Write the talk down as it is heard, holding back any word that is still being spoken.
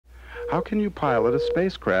How can you pilot a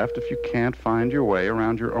spacecraft if you can't find your way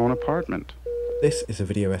around your own apartment? This is a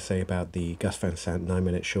video essay about the Gus Van Sant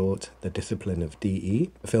 9-minute short, The Discipline of DE,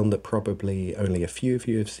 a film that probably only a few of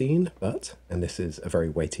you have seen, but, and this is a very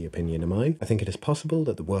weighty opinion of mine, I think it is possible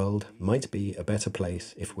that the world might be a better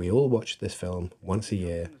place if we all watched this film once a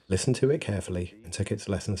year, listened to it carefully, and took its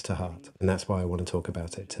lessons to heart. And that's why I want to talk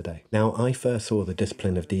about it today. Now, I first saw The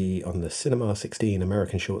Discipline of DE on the Cinema 16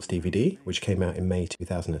 American Shorts DVD, which came out in May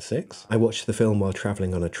 2006. I watched the film while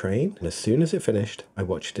travelling on a train, and as soon as it finished, I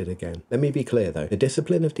watched it again. Let me be clear though, The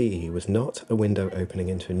Discipline of DE was not a window opening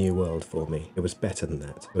into a new world for me. It was better than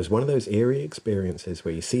that. It was one of those eerie experiences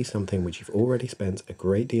where you see something which you've already spent a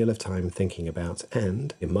great deal of time thinking about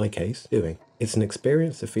and, in my case, doing. It's an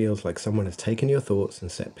experience that feels like someone has taken your thoughts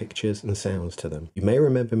and set pictures and sounds to them. You may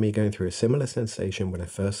remember me going through a similar sensation when I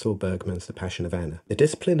first saw Bergman's The Passion of Anna. The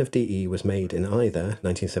Discipline of DE was made in either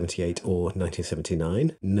 1978 or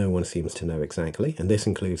 1979. No one seems to know exactly, and this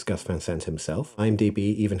includes Gus Van Sant himself. IMDb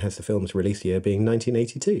even has the film's release year being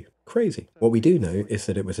 1982. Crazy. What we do know is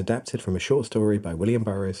that it was adapted from a short story by William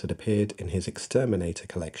Burroughs that appeared in his Exterminator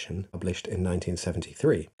collection, published in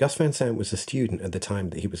 1973. Gus Van Sant was a student at the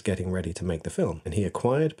time that he was getting ready to make the film, and he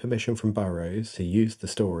acquired permission from Burroughs to use the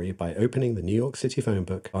story by opening the New York City phone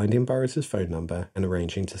book, finding Burroughs' phone number, and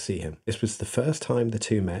arranging to see him. This was the first time the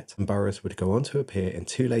two met, and Burroughs would go on to appear in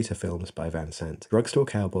two later films by Van Sant, Drugstore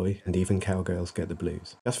Cowboy and even Cowgirls Get the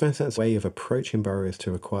Blues. Gus Van Sant's way of approaching Burroughs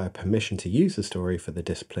to acquire permission to use the story for The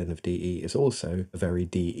Discipline of DE is also a very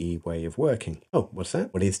DE way of working. Oh, what's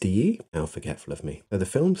that? What is DE? How forgetful of me. So the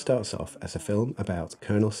film starts off as a film about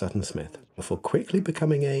Colonel Sutton Smith, before quickly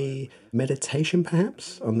becoming a meditation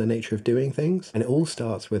perhaps on the nature of doing things, and it all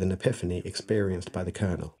starts with an epiphany experienced by the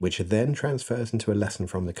Colonel, which then transfers into a lesson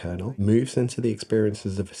from the Colonel, moves into the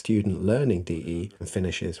experiences of a student learning DE, and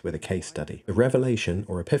finishes with a case study. The revelation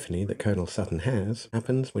or epiphany that Colonel Sutton has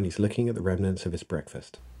happens when he's looking at the remnants of his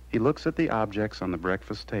breakfast. He looks at the objects on the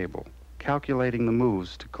breakfast table, calculating the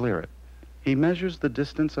moves to clear it. He measures the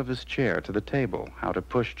distance of his chair to the table, how to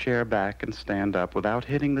push chair back and stand up without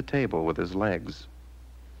hitting the table with his legs.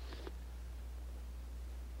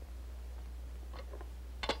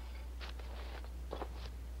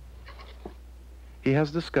 He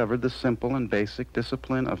has discovered the simple and basic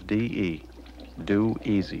discipline of DE, do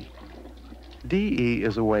easy. DE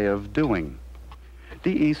is a way of doing.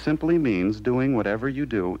 DE simply means doing whatever you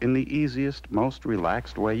do in the easiest, most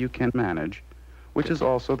relaxed way you can manage, which is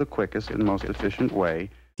also the quickest and most efficient way.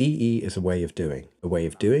 DE is a way of doing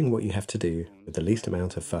what you have to do with the least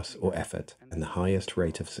amount of fuss or effort and the highest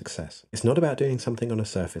rate of success. It's not about doing something on a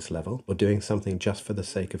surface level or doing something just for the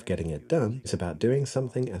sake of getting it done. It's about doing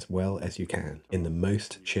something as well as you can in the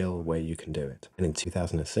most chill way you can do it. And in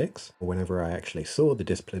 2006, or whenever I actually saw The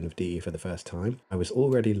Discipline of DE for the first time, I was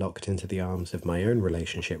already locked into the arms of my own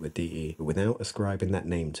relationship with DE, but without ascribing that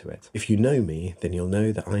name to it. If you know me, then you'll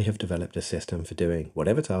know that I have developed a system for doing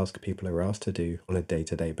whatever task people are asked to do on a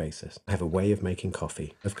day-to-day basis. I have a way of making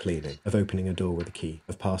coffee, of cleaning, of opening a door with a key,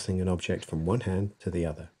 of passing an object from one hand to the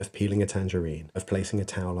other, of peeling a tangerine, of placing a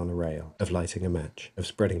towel on a rail, of lighting a match, of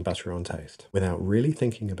spreading butter on toast. Without really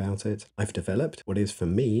thinking about it, I've developed what is for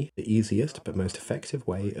me the easiest but most effective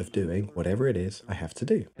way of doing whatever it is I have to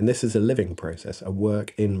do. And this is a living process, a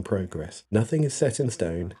work in progress. Nothing is set in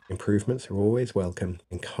stone, improvements are always welcome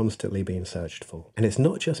and constantly being searched for. And it's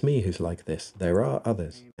not just me who's like this, there are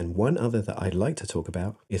others. And one other that I'd like to talk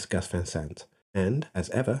about is Gus Van Sant. And, as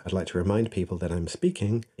ever, I'd like to remind people that I'm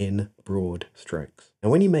speaking in broad strokes. Now,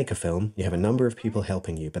 when you make a film, you have a number of people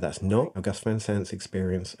helping you, but that's not how Gus Van Sant's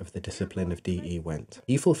experience of The Discipline of DE went.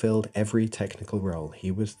 He fulfilled every technical role. He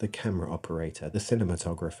was the camera operator, the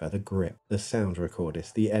cinematographer, the grip, the sound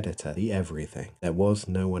recordist, the editor, the everything. There was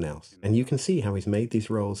no one else. And you can see how he's made these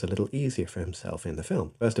roles a little easier for himself in the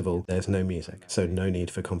film. First of all, there's no music, so no need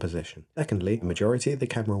for composition. Secondly, the majority of the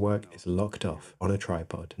camera work is locked off on a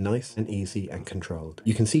tripod, nice and easy and controlled.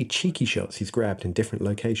 You can see cheeky shots he's grabbed in different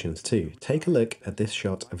locations too. Take a look at this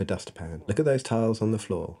shot of a dustpan. Look at those tiles on the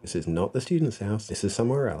floor. This is not the student's house, this is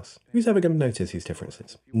somewhere else. Who's ever going to notice these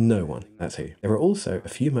differences? No one. That's who. There are also a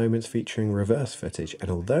few moments featuring reverse footage, and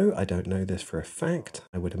although I don't know this for a fact,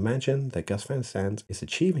 I would imagine that Gus Van Sant is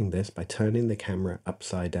achieving this by turning the camera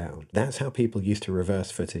upside down. That's how people used to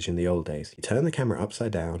reverse footage in the old days. You turn the camera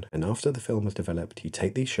upside down, and after the film was developed, you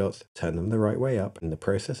take these shots, turn them the right way up, and the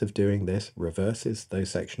process of doing this reverses those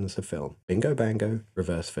sections of film. Bingo bango,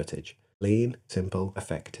 reverse footage. Clean, simple,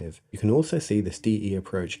 effective. You can also see this DE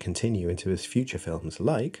approach continue into his future films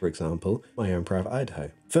like, for example, My Own Private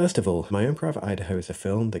Idaho. First of all, My Own Private Idaho is a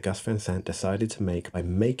film that Gus Van Sant decided to make by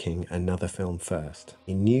making another film first.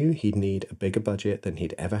 He knew he'd need a bigger budget than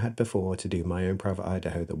he'd ever had before to do My Own Private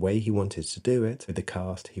Idaho the way he wanted to do it with the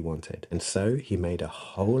cast he wanted. And so he made a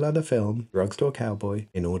whole other film, Drugstore Cowboy,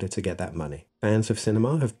 in order to get that money. Fans of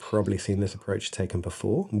cinema have probably seen this approach taken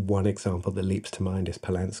before. One example that leaps to mind is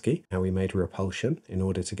Polanski, how he made Repulsion in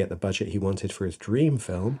order to get the budget he wanted for his dream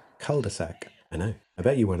film, Cul-De-Sac. I know. I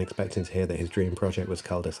bet you weren't expecting to hear that his dream project was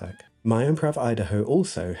Cul-De-Sac. My Own Private Idaho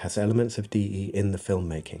also has elements of DE in the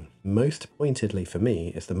filmmaking. Most pointedly for me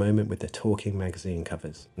is the moment with the talking magazine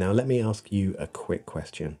covers. Now let me ask you a quick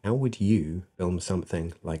question. How would you film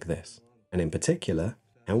something like this? And in particular,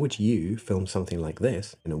 how would you film something like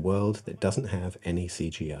this in a world that doesn't have any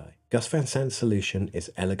CGI? Gus Van Sant's solution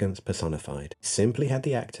is elegance personified. He simply had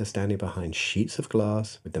the actor standing behind sheets of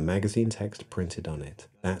glass with the magazine text printed on it.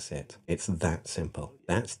 That's it. It's that simple.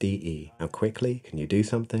 That's DE. How quickly can you do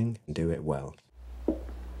something and do it well?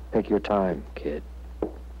 Take your time, kid.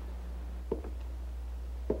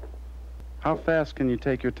 How fast can you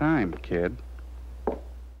take your time, kid?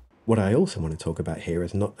 What I also want to talk about here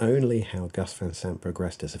is not only how Gus Van Sant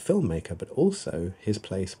progressed as a filmmaker, but also his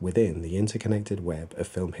place within the interconnected web of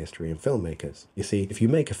film history and filmmakers. You see, if you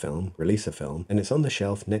make a film, release a film, and it's on the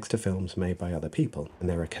shelf next to films made by other people, and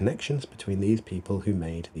there are connections between these people who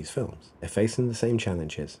made these films. They're facing the same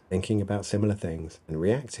challenges, thinking about similar things, and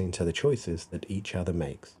reacting to the choices that each other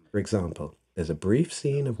makes. For example, there's a brief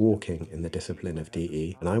scene of walking in the discipline of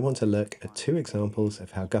DE, and I want to look at two examples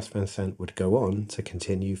of how Gus Van Sant would go on to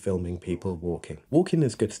continue filming people walking. Walking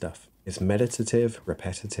is good stuff. It's meditative,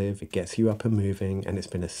 repetitive, it gets you up and moving, and it's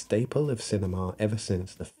been a staple of cinema ever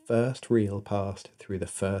since the first reel passed through the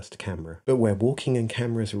first camera. But where walking and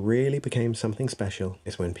cameras really became something special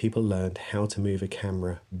is when people learned how to move a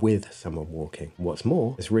camera with someone walking. What's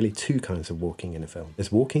more, there's really two kinds of walking in a film.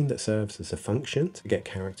 There's walking that serves as a function to get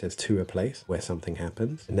characters to a place where something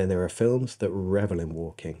happens, and then there are films that revel in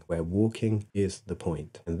walking, where walking is the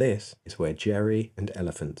point. And this is where Gerry and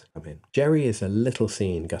Elephant come in. Gerry is a little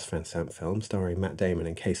scene Gus Van Sant film starring Matt Damon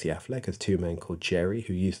and Casey Affleck as two men called Gerry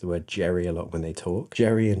who use the word Gerry a lot when they talk.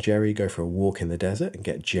 Gerry and Gerry go for a walk in the desert and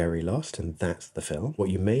get Gerry lost, and that's the film. What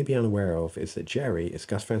you may be unaware of is that Gerry is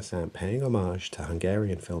Gus Van Sant paying homage to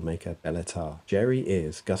Hungarian filmmaker Bela Tarr. Gerry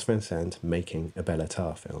is Gus Van Sant making a Bela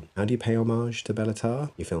Tarr film. How do you pay homage to Bela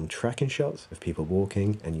Tarr? You film tracking shots of people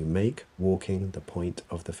walking, and you make walking the point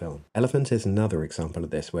of the film. Elephant is another example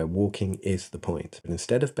of this, where walking is the point. But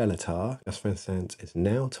instead of Bela Tarr, Gus Van Sant is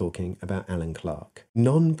now talking about Alan Clarke.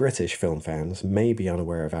 Non-British film fans may be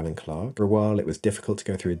unaware of Alan Clarke. For a while it was difficult to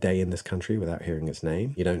go through a day in this country without hearing his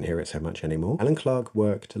name. You don't hear it so much anymore. Alan Clarke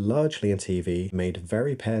worked largely in TV, made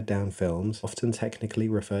very pared down films, often technically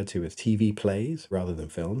referred to as TV plays rather than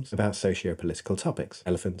films, about socio-political topics.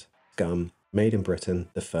 Elephant, Scum, Made in Britain,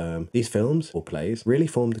 The Firm. These films, or plays, really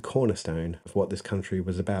formed the cornerstone of what this country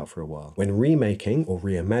was about for a while. When remaking or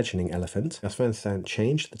reimagining Elephant, Gus Van Sant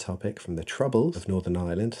changed the topic from the troubles of Northern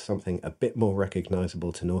Ireland to something a bit more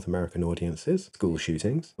recognisable to North American audiences, school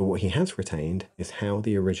shootings, but what he has retained is how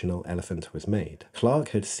the original Elephant was made. Clarke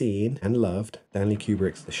had seen and loved Stanley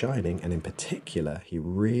Kubrick's The Shining, and in particular, he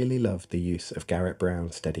really loved the use of Garrett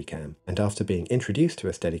Brown's Steadicam. And after being introduced to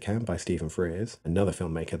a Steadicam by Stephen Frears, another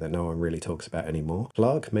filmmaker that no one really talks about anymore,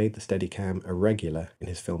 Clarke made the Steadicam a regular in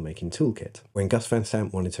his filmmaking toolkit. When Gus Van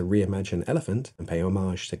Sant wanted to reimagine Elephant and pay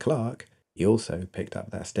homage to Clarke, he also picked up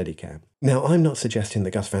that Steadicam. Now, I'm not suggesting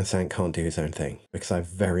that Gus Van Sant can't do his own thing, because I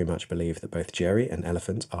very much believe that both Gerry and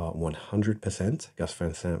Elephant are 100% Gus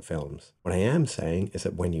Van Sant films. What I am saying is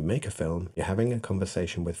that when you make a film, you're having a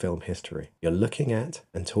conversation with film history. You're looking at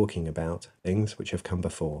and talking about things which have come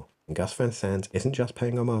before. And Gus Van Sant isn't just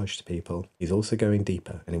paying homage to people, he's also going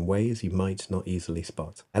deeper, and in ways you might not easily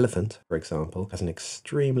spot. Elephant, for example, has an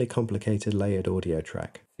extremely complicated layered audio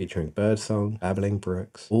track, featuring birdsong, babbling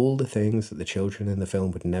brooks, all the things that the children in the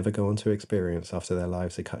film would never go on to experience after their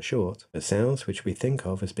lives are cut short, but sounds which we think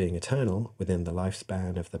of as being eternal within the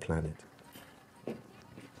lifespan of the planet.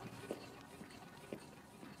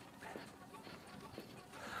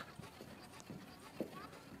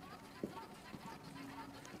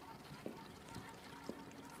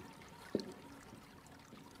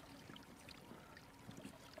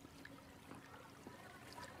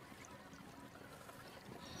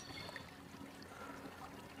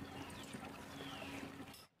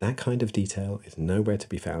 That kind of detail is nowhere to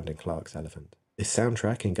be found in Clarke's Elephant. This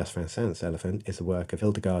soundtrack in Gus Van Sant's Elephant is the work of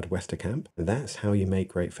Hildegard Westerkamp, and that's how you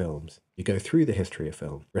make great films. You go through the history of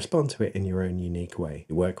film, respond to it in your own unique way.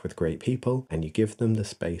 You work with great people, and you give them the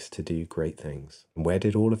space to do great things. And where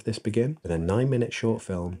did all of this begin? With a 9-minute short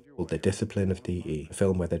film called The Discipline of D.E., a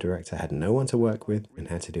film where the director had no one to work with and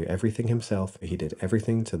had to do everything himself, but he did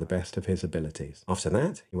everything to the best of his abilities. After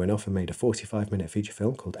that, he went off and made a 45-minute feature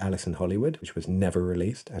film called Alice in Hollywood, which was never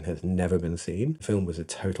released and has never been seen. The film was a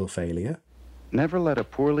total failure. Never let a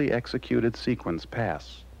poorly executed sequence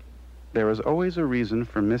pass. There is always a reason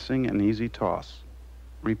for missing an easy toss.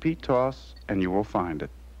 Repeat toss, and you will find it.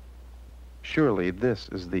 Surely this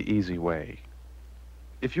is the easy way.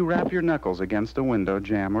 If you rap your knuckles against a window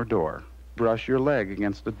jamb or door, brush your leg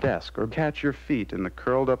against a desk, or catch your feet in the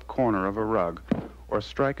curled-up corner of a rug, or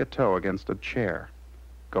strike a toe against a chair,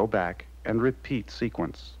 go back and repeat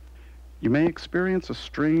sequence. You may experience a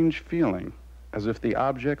strange feeling, as if the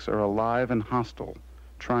objects are alive and hostile,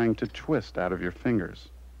 trying to twist out of your fingers,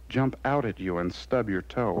 jump out at you and stub your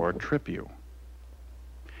toe or trip you.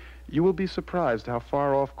 You will be surprised how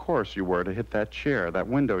far off course you were to hit that chair, that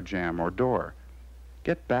window jamb or door.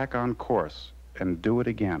 Get back on course and do it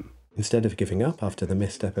again. Instead of giving up after the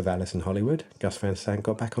misstep of Alice in Hollywood, Gus Van Sant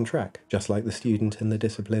got back on track, just like the student in The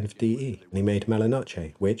Discipline of D.E. And he made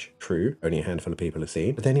Noche, which, true, only a handful of people have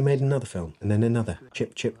seen, but then he made another film, and then another.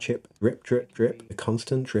 Chip, chip, chip, drip, drip, drip. The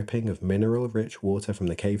constant dripping of mineral-rich water from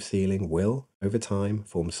the cave ceiling will, over time,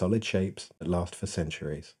 form solid shapes that last for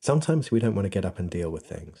centuries. Sometimes we don't want to get up and deal with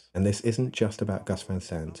things. And this isn't just about Gus Van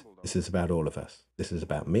Sant. This is about all of us. This is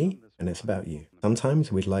about me, and it's about you.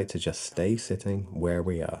 Sometimes we'd like to just stay sitting where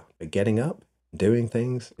we are. But getting up, doing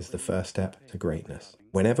things, is the first step to greatness.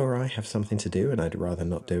 Whenever I have something to do and I'd rather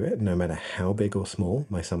not do it, no matter how big or small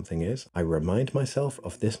my something is, I remind myself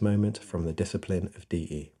of this moment from The Discipline of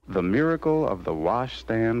D.E. The miracle of the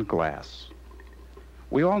washstand glass.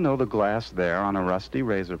 We all know the glass there on a rusty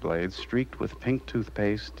razor blade streaked with pink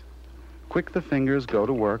toothpaste. Quick the fingers go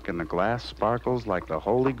to work and the glass sparkles like the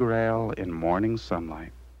Holy Grail in morning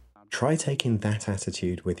sunlight. Try taking that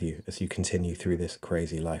attitude with you as you continue through this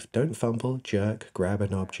crazy life. Don't fumble, jerk, grab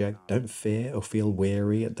an object. Don't fear or feel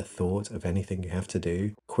weary at the thought of anything you have to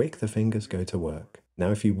do. Quick the fingers go to work. Now,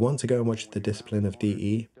 if you want to go and watch The Discipline of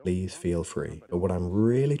D.E., please feel free. But what I'm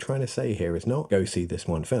really trying to say here is not go see this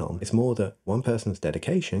one film. It's more that one person's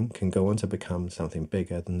dedication can go on to become something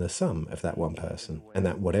bigger than the sum of that one person. And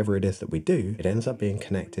that whatever it is that we do, it ends up being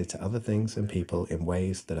connected to other things and people in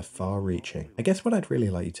ways that are far-reaching. I guess what I'd really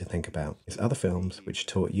like you to think about is other films which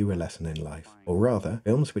taught you a lesson in life. Or rather,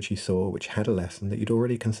 films which you saw which had a lesson that you'd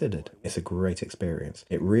already considered. It's a great experience.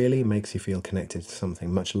 It really makes you feel connected to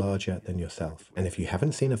something much larger than yourself. And if you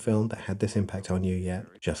haven't seen a film that had this impact on you yet,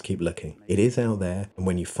 just keep looking. It is out there, and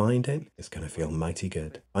when you find it, it's going to feel mighty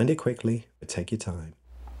good. Find it quickly, but take your time.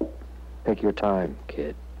 Take your time,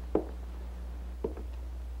 kid.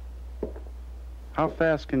 How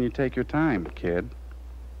fast can you take your time, kid?